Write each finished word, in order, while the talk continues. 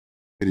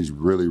He's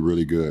really,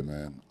 really good,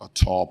 man. A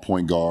tall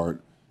point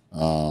guard,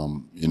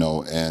 and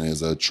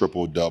is a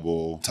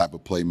triple-double type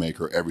of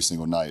playmaker every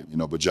single night.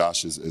 But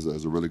Josh is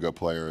a really good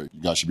player. You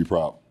guys should be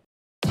proud.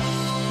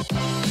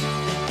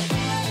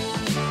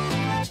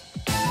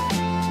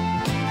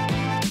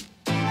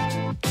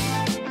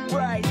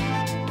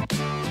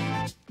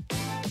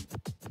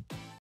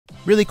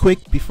 Really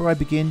quick, before I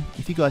begin,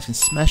 if you guys can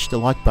smash the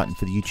like button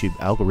for the YouTube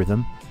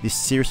algorithm, this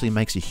seriously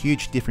makes a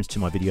huge difference to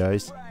my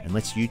videos and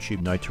lets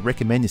YouTube know to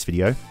recommend this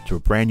video to a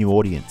brand new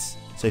audience.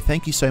 So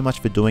thank you so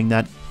much for doing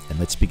that, and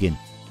let's begin.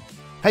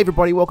 Hey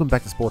everybody, welcome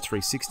back to Sports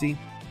 360.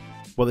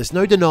 Well, there's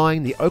no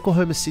denying the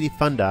Oklahoma City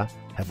Thunder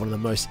have one of the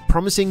most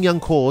promising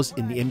young cores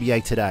in the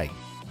NBA today.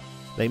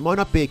 They might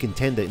not be a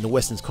contender in the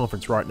Western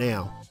Conference right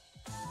now,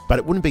 but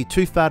it wouldn't be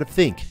too far to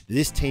think that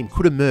this team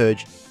could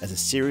emerge as a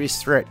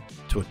serious threat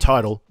to a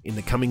title in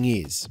the coming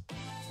years.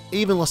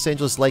 Even Los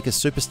Angeles Lakers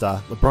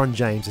superstar LeBron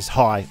James is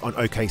high on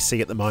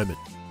OKC at the moment.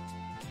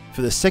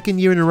 For the second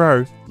year in a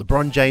row,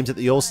 LeBron James at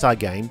the All-Star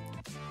game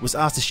was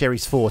asked to share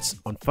his thoughts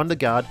on Thunder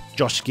guard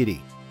Josh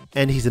Giddey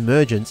and his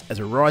emergence as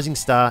a rising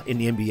star in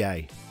the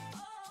NBA.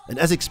 And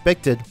as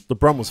expected,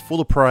 LeBron was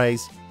full of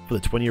praise for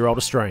the 20-year-old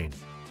Australian.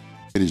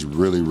 He's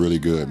really, really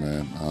good,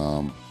 man.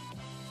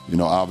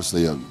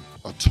 Obviously a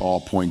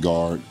tall point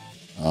guard,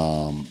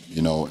 and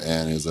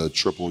is a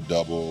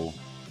triple-double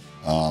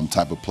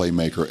type of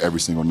playmaker every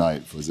single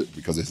night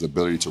because of his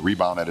ability to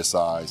rebound at his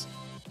size,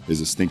 his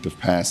instinctive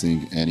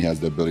passing, and he has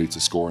the ability to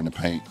score in the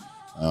paint.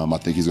 I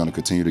think he's going to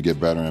continue to get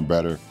better and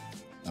better.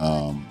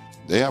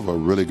 They have a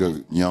really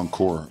good young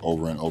core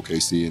over in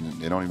OKC, and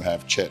they don't even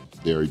have Chet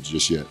there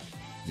just yet.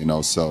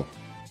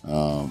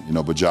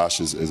 But Josh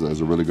is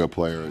a really good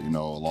player,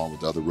 along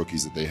with the other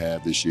rookies that they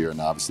have this year.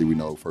 And obviously we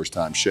know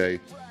first-time Shea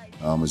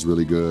is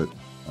really good,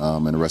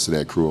 and the rest of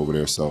that crew over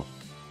there. So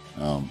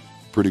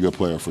pretty good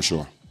player for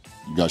sure.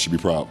 You guys should be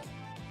proud.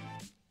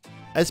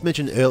 As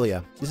mentioned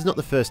earlier, this is not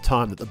the first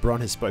time that LeBron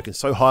has spoken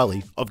so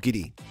highly of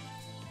Giddey,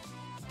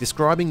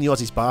 describing the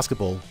Aussies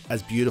basketball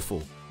as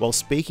beautiful while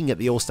speaking at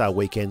the All-Star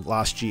weekend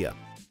last year.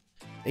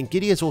 And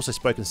Giddey has also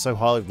spoken so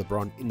highly of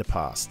LeBron in the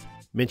past,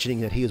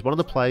 mentioning that he is one of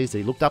the players that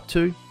he looked up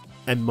to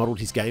and modelled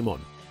his game on.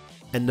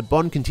 And the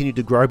bond continued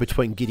to grow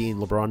between Giddey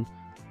and LeBron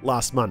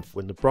last month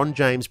when LeBron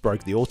James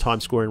broke the all-time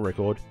scoring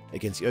record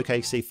against the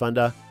OKC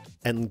Thunder,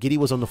 and Giddey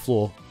was on the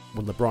floor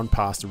when LeBron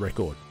passed the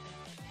record.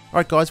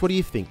 Alright guys, what do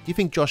you think? Do you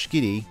think Josh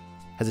Giddey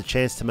has a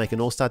chance to make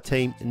an All-Star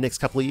team in the next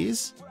couple of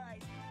years?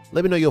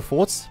 Let me know your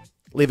thoughts.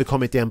 Leave a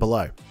comment down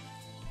below.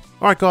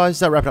 Alright guys,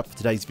 that wraps it up for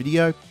today's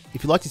video.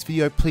 If you like this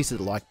video, please hit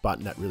the like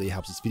button. That really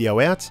helps this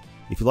video out.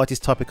 If you like this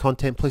type of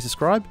content, please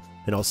subscribe,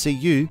 and I'll see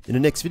you in the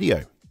next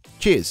video.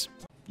 Cheers.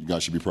 You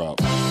guys should be proud.